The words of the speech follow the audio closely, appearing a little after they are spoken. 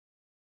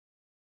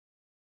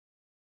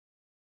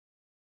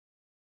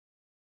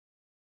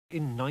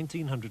in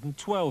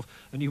 1912,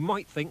 and you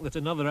might think that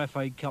another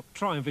FA Cup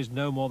triumph is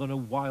no more than a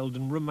wild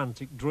and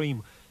romantic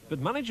dream. But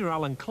manager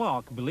Alan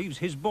Clark believes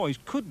his boys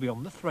could be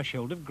on the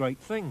threshold of great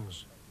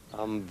things.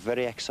 I'm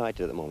very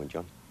excited at the moment,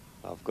 John.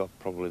 I've got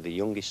probably the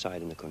youngest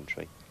side in the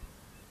country,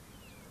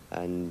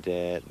 and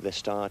they're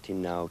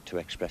starting now to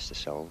express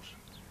themselves.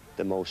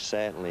 They're most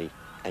certainly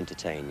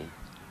entertaining.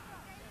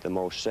 They're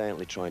most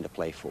certainly trying to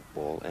play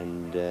football,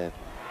 and as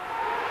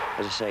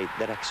I say,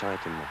 they're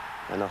exciting me.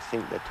 And I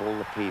think that all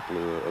the people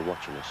who are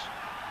watching us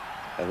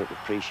are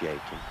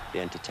appreciating the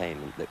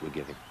entertainment that we're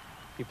giving.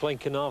 You're playing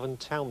Caernarfon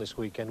Town this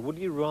weekend. Would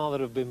you rather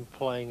have been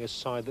playing a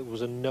side that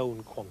was a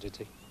known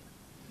quantity?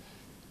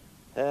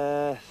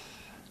 Well,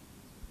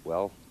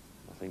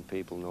 I think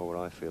people know what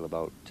I feel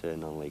about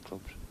non-league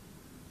clubs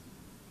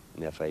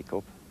in the FA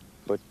Cup.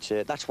 But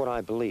that's what I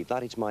believe.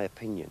 That is my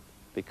opinion.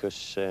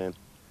 Because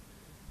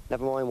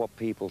never mind what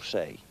people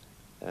say,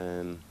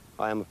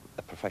 I am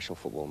a professional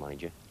football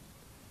manager.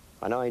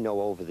 And I know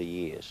over the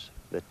years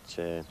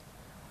that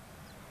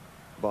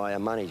by a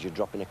manager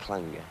dropping a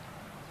clanger,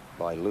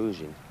 by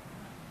losing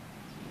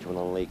to a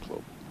non-league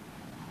club,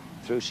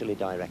 through silly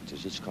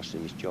directors, it's cost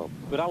him his job.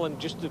 But Alan,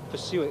 just to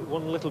pursue it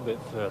one little bit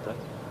further,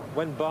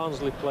 when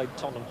Barnsley played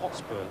Tottenham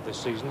Hotspur this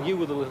season, you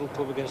were the little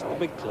club against the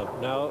big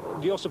club. Now,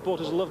 do your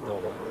supporters love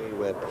all that? We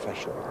were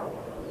professional.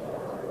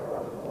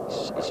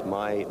 It's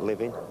my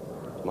living,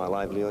 it's my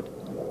livelihood,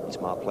 it's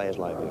my players'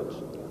 livelihoods.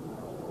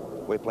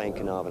 We're playing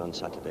Caernarfon on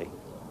Saturday,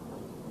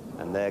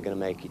 and they're going to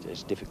make it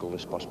as difficult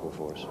as possible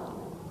for us.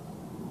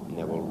 And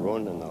they will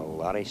run, and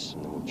they'll harass,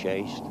 and they will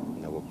chase,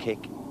 and they will kick.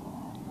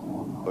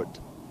 But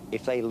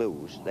if they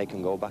lose, they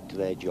can go back to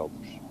their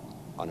jobs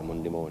on a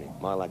Monday morning.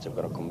 My lads have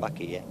got to come back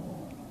here.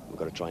 We've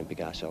got to try and pick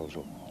ourselves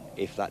up,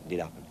 if that did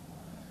happen.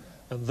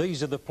 And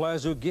these are the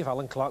players who give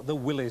Alan Clark the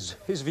willies.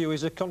 His view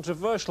is a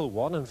controversial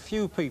one, and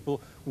few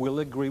people will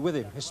agree with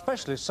him,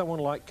 especially someone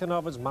like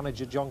Caernarfon's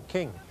manager, John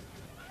King.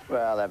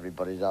 Well,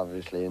 everybody's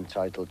obviously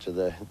entitled to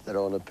their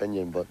own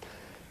opinion, but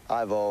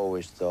I've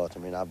always thought, I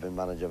mean, I've been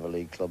manager of a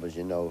league club, as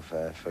you know,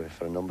 for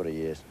a number of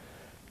years,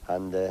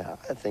 and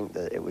I think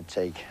that it would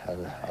take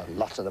a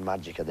lot of the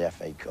magic of the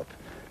FA Cup,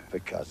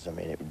 because, I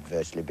mean, it would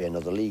virtually be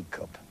another League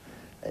Cup.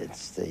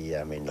 It's the,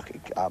 I mean, look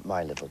at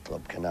my little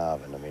club,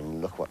 Caernarfon. I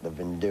mean, look what they've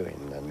been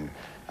doing,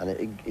 and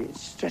it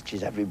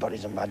stretches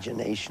everybody's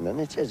imagination, and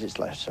it's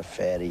like a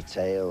fairy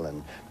tale,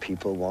 and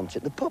people want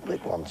it, the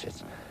public wants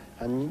it.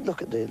 And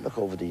look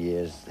over the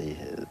years,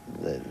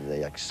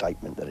 the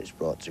excitement that it's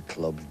brought to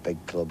clubs, big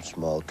clubs,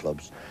 small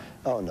clubs.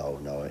 Oh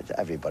no,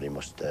 everybody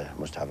must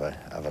have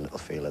a little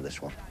feel of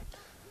this one.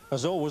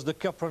 As always, the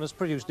cup run has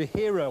produced a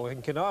hero.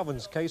 In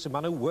Caernarfon's case, a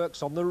man who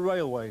works on the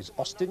railways,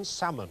 Austin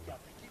Salmon.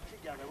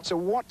 So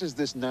what does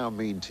this now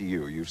mean to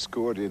you? You've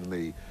scored in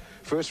the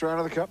first round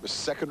of the cup, the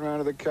second round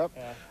of the cup.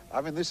 Yeah.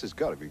 I mean, this has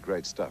got to be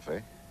great stuff, eh?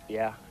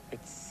 Yeah,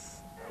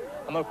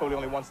 I know probably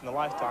only once in a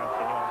lifetime thing,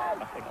 you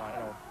know. I think,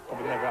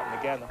 probably never happen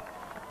again.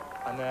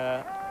 And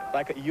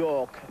like at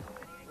York,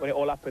 when it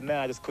all happened there,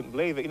 I just couldn't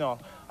believe it, you know.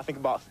 I think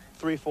about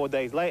 3 or 4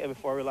 days later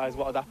before I realised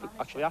what had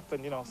actually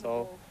happened, you know.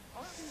 So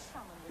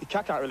you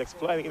can't really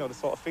explain it, you know, the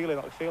sort of feeling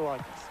that we feel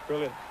like. It's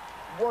brilliant.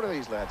 What are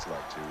these lads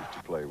like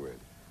to play with?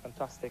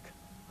 Fantastic.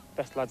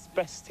 Best lads,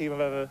 best team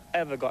I've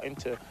ever got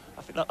into.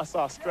 I think that's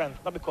our strength,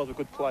 not because we're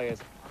good players,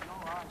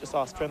 just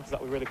our strength is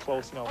that we're really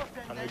close, you know,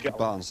 and we get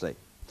Barnsley.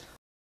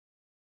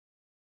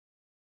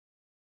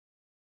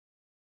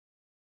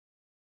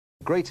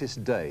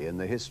 Greatest day in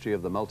the history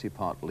of the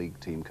multi-part league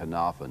team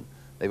Caernarfon.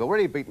 They've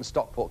already beaten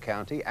Stockport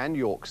County and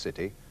York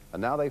City,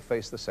 and now they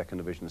face the second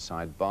division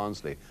side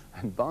Barnsley.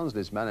 And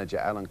Barnsley's manager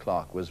Alan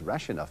Clark was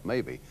rash enough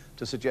maybe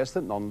to suggest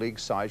that non-league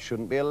sides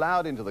shouldn't be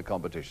allowed into the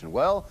competition.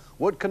 Well,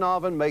 would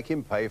Caernarfon make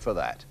him pay for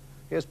that?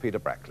 Here's Peter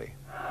Brackley.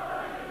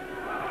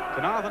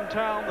 Caernarfon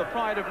Town, the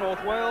pride of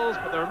North Wales,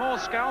 but there are more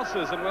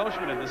Scousers than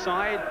Welshmen in the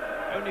side.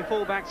 Only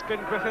fullbacks Glyn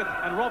Griffith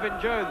and Robin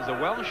Jones are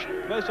Welsh.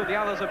 Most of the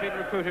others have been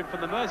recruited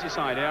from the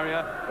Merseyside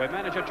area, where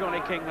manager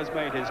Johnny King has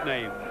made his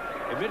name.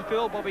 In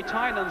midfield, Bobby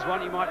Tynan's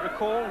one you might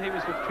recall. He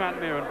was with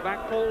Tranmere and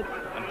Blackpool.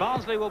 And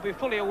Barnsley will be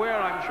fully aware,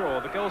 I'm sure,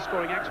 of the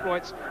goal-scoring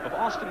exploits of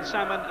Austin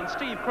Salmon and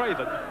Steve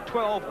Craven.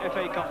 12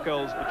 FA Cup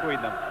goals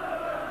between them.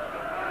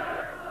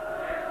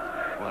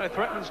 Well, it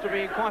threatens to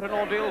be quite an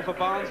ordeal for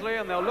Barnsley,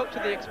 and they'll look to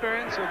the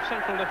experience of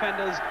central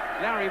defenders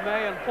Larry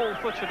May and Paul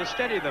Futcher to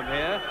steady them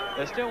here.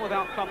 They're still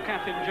without club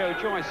captain Joe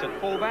Joyce at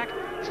fullback.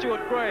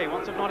 Stuart Gray,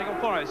 once of Nottingham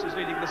Forest, is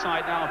leading the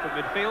side now from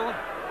midfield.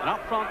 And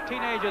up front,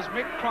 teenagers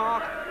Mick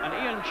Clark and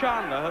Ian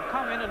Chandler have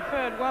come in and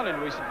fared well in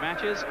recent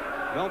matches.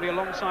 They'll be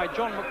alongside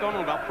John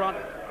McDonald up front,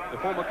 the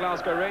former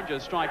Glasgow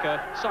Rangers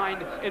striker,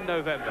 signed in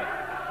November.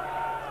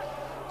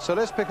 So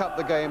let's pick up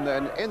the game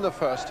then in the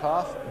first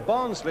half.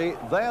 Barnsley,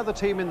 they are the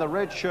team in the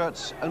red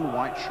shirts and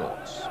white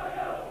shorts.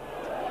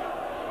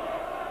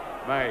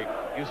 May,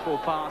 useful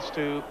pass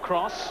to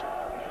Cross.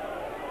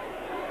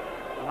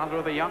 Another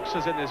of the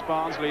youngsters in this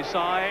Barnsley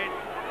side.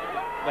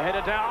 The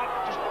header down,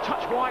 just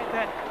touch wide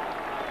then.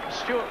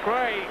 Stuart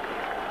Gray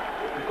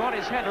got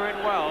his header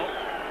in well.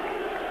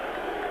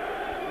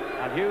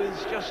 And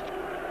Hughes just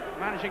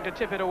managing to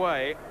tip it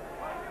away.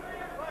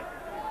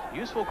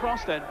 Useful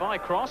cross then by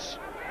Cross.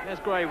 There's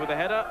Gray with the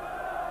header.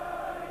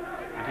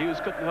 And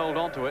Hughes couldn't hold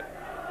on to it.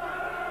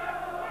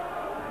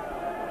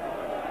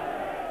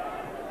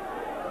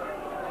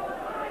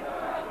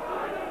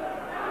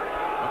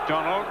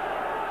 McDonald.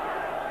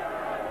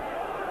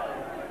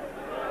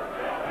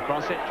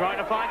 Across it, trying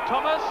to find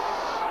Thomas.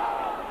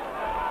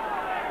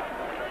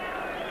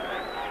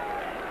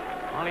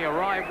 Well, he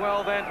arrived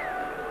well then.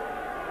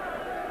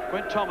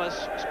 Quinn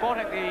Thomas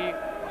spotting the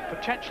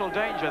potential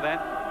danger then.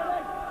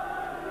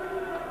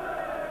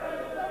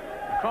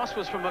 The cross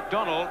was from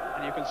McDonald,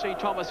 and you can see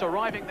Thomas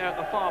arriving there at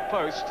the far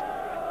post.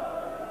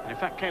 And in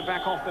fact, came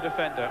back off the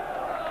defender.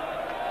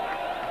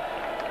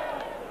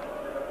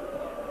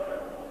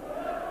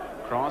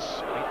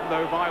 Cross, beaten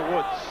though by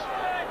Woods.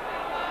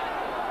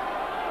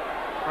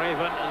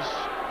 Craven has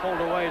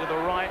pulled away to the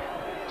right.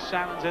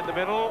 Salmon's in the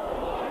middle.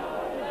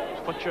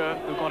 Butcher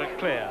who got it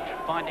clear,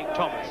 finding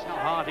Thomas.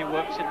 How hard he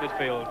works in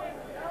midfield.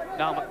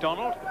 Now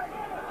McDonald.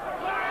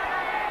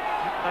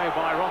 No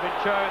by Robin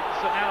Jones,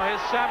 and now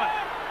here's Salmon.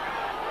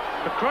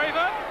 For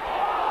Craven.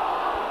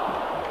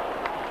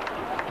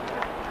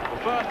 The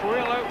first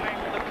real opening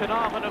that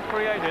Caernarfon have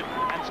created,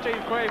 and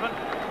Steve Craven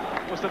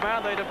was the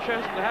man they'd have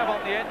chosen to have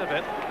on the end of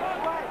it.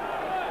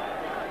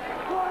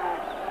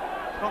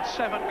 Got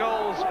 7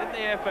 goals in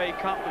the FA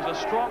Cup. It was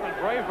a strong and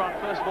brave run,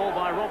 first of all,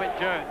 by Robin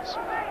Jones.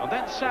 And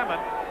then Salmon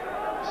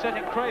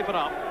setting Craven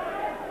up.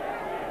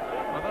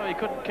 Although he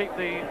couldn't keep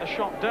the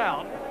shot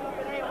down,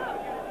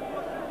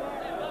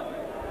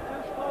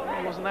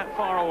 he wasn't that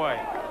far away.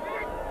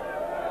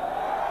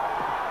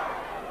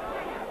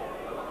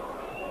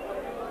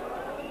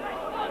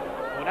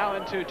 We're now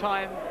into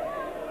time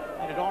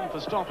headed on for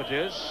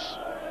stoppages.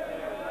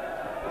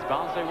 As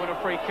Barnsley win a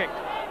free kick.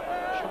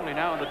 Surely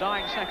now in the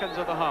dying seconds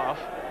of the half.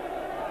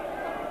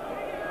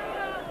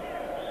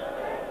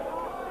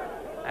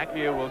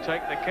 Agnew will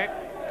take the kick.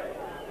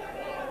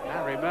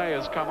 Harry May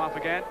has come up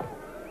again.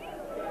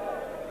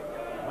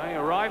 May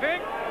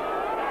arriving.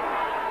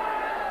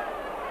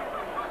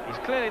 He's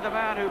clearly the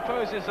man who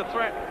poses the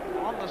threat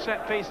on the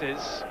set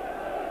pieces.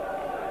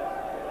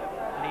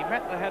 And he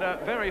met the header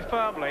very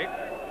firmly,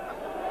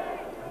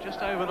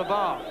 just over the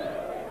bar.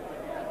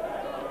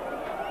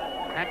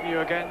 Agnew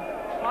again,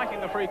 striking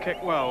the free kick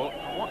well.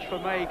 Watch for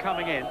May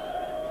coming in.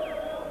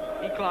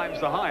 He climbs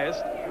the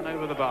highest and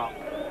over the bar.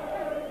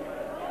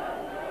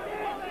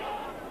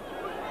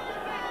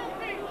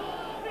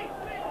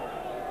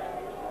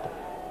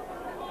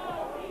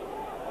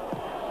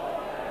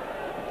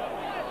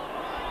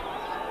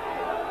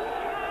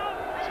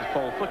 This is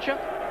Paul Butcher.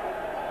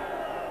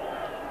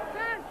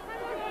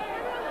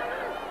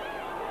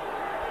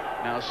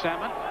 Now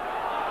Salmon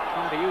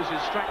trying to use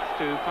his strength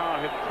to power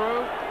him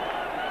through.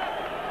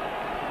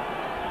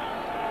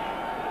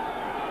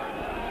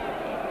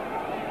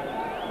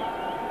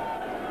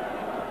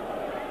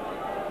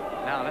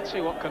 Now let's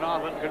see what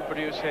Caernarfon can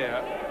produce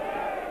here.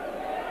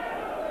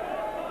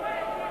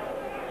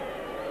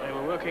 They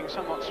were working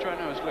somewhat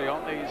strenuously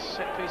on these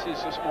set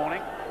pieces this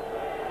morning.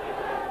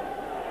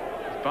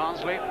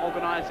 Barnsley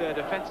organised their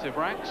defensive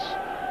ranks.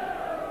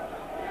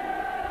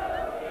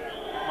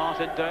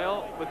 Martin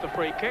Dale with the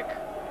free kick.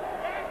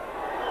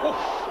 Oof!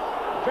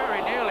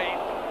 Very nearly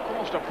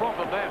caused a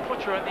problem there.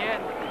 Butcher at the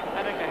end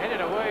having to head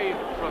it away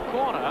for a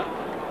corner.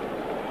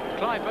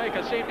 Clive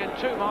Baker seemed in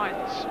 2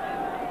 minds.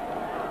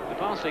 The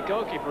Barnsley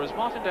goalkeeper, as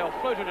Martindale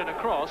floated it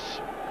across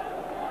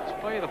to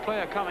play the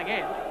player coming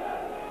in.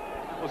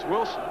 That was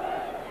Wilson.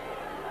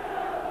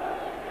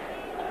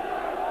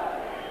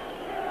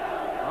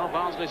 Well,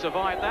 Barnsley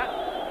survived that.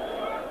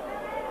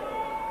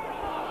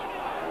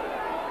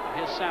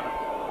 Here's Salmon.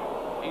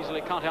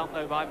 Easily cut out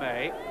though by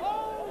May.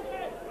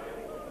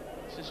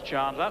 This is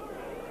Chandler.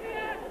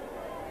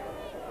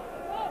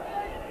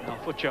 Now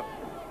Butcher.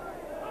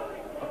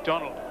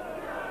 McDonald.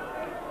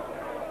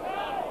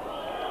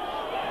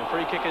 The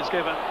free kick is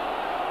given.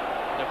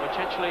 In a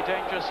potentially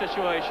dangerous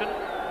situation.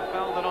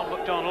 Fouled it on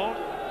McDonald.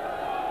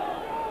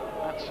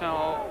 That's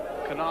how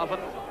Caernarfon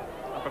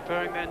are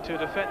preparing then to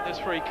defend this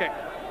free kick.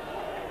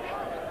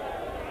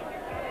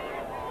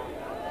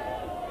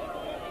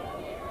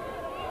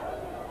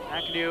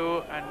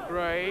 Agnew and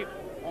Gray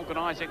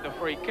organising the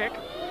free kick.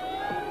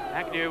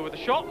 Agnew with the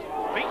shot,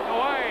 beaten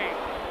away.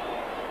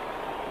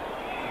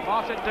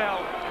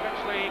 Martindale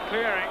eventually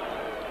clearing.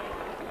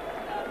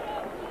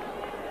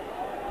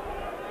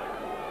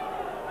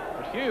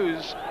 But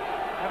Hughes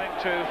having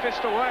to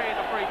fist away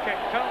the free kick,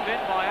 turned in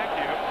by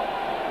Agnew.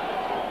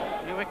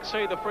 You can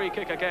see the free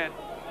kick again.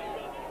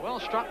 Well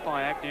struck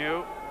by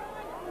Agnew.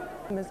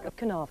 Of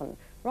Caernarfon,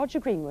 Roger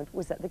Greenwood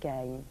was at the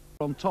game.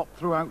 On top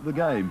throughout the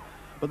game,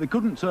 but they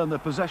couldn't turn their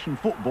possession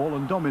football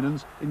and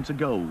dominance into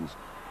goals.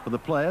 For the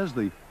players,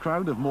 the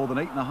crowd of more than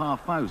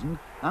 8,500,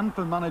 and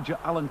for manager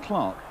Alan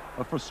Clark,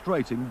 a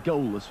frustrating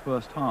goalless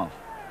first half.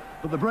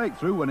 But the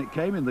breakthrough when it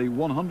came in the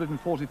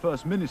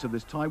 141st minute of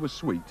this tie was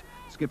sweet.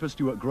 Skipper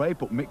Stuart Gray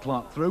put Mick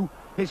Clark through,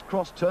 his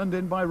cross turned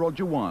in by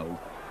Roger Wilde,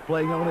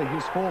 playing only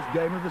his 4th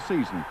game of the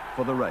season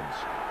for the Reds.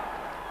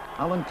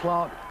 Alan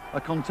Clark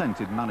a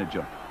contented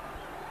manager.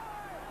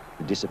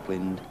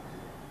 Disciplined,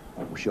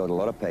 we showed a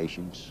lot of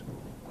patience,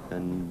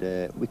 and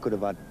we could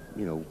have had,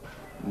 you know,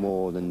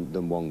 more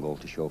than one goal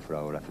to show for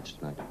our efforts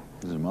tonight.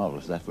 It was a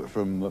marvellous effort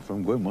from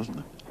Gwyn, wasn't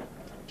it?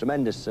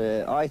 Tremendous.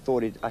 I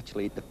thought it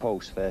actually hit the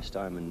post first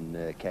time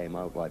and came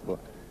out like, but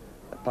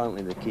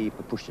apparently the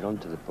keeper pushed it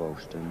onto the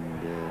post,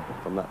 and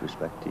from that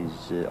respect,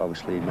 he's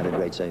obviously made a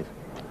great save.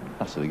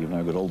 Actually, you've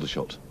now got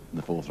Aldershot in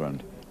the 4th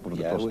round. What are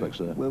the prospects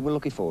there? We're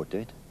looking forward to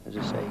it. As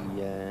I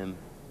say,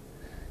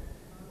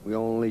 we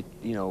only,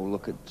 you know,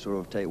 look at sort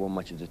of take one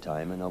match at a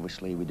time, and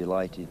obviously we're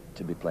delighted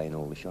to be playing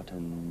Aldershot,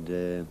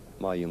 and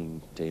my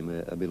young team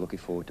will be looking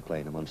forward to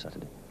playing them on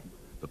Saturday.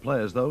 The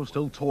players, though,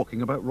 still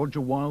talking about Roger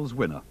Wilde's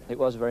winner. It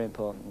was a very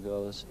important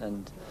goal,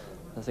 and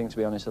I think, to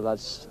be honest, the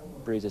lads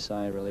breathed a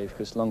sigh of relief,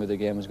 because the longer the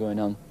game was going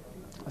on,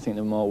 I think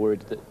they were more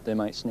worried that they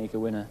might sneak a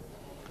winner.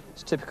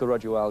 It's a typical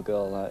Roger Wilde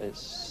goal.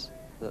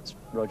 That's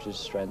Roger's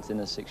strength in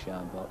the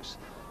 6-yard box.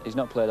 He's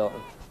not played out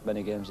of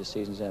many games this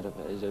season.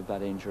 He's had a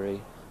bad injury,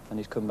 and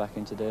he's come back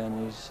in today,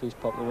 and he's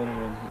popped the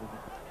winner in.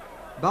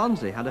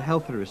 Barnsley had a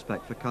healthy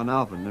respect for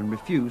Caernarfon and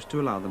refused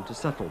to allow them to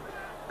settle.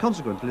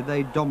 Consequently,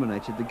 they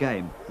dominated the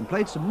game and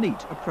played some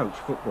neat approach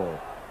football.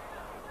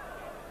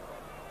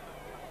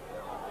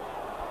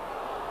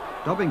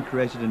 Dobbin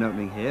created an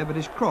opening here, but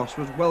his cross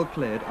was well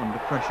cleared under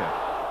pressure.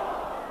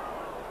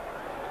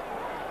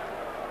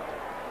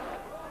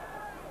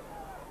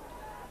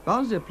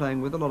 Barnsley are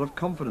playing with a lot of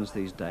confidence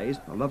these days.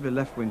 A lovely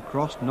left-wing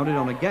cross, nodded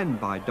on again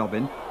by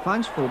Dobbin,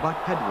 finds fullback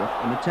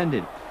Hedworth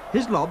unattended.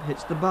 His lob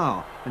hits the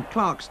bar, and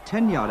Clark's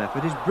 10-yard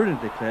effort is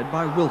brilliantly cleared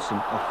by Wilson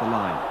off the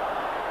line.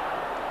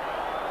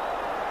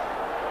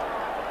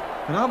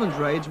 Caernarfon's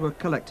raids were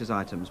collector's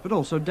items, but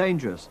also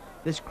dangerous.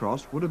 This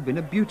cross would have been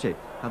a beauty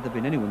had there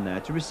been anyone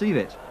there to receive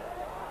it.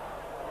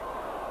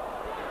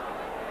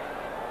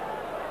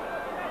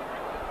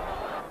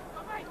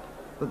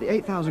 But the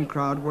 8,000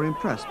 crowd were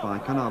impressed by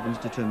Caernarfon's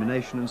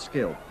determination and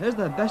skill. Here's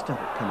their best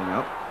effort coming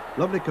up.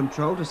 Lovely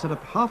control to set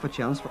up half a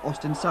chance for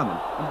Austin Salmon,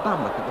 and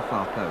bad luck at the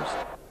far post.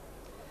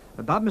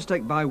 A bad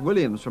mistake by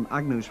Williams from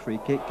Agnew's free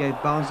kick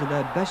gave Barnsley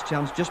their best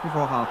chance just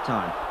before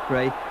half-time.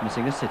 Gray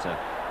missing a sitter.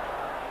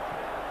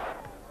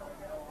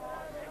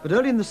 But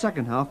early in the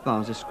second half,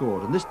 Barnsley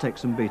scored, and this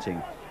takes some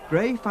beating.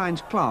 Gray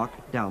finds Clark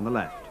down the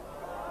left.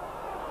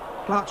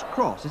 Clark's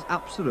cross is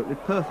absolutely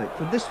perfect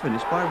for this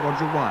finish by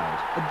Roger Wilde,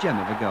 a gem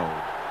of a goal.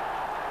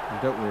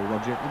 And don't worry,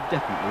 Roger, it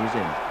definitely is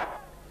in.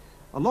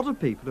 A lot of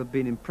people have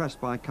been impressed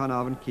by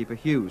Caernarfon keeper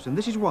Hughes, and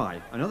this is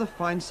why. Another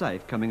fine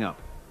save coming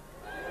up.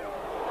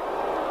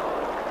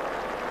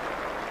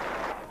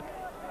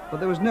 But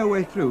there was no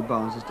way through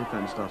Barnes'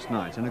 defence last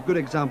night, and a good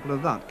example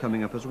of that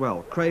coming up as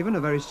well. Craven, a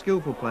very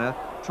skillful player,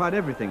 tried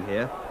everything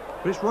here,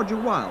 but it's Roger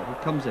Wilde who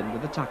comes in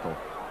with the tackle.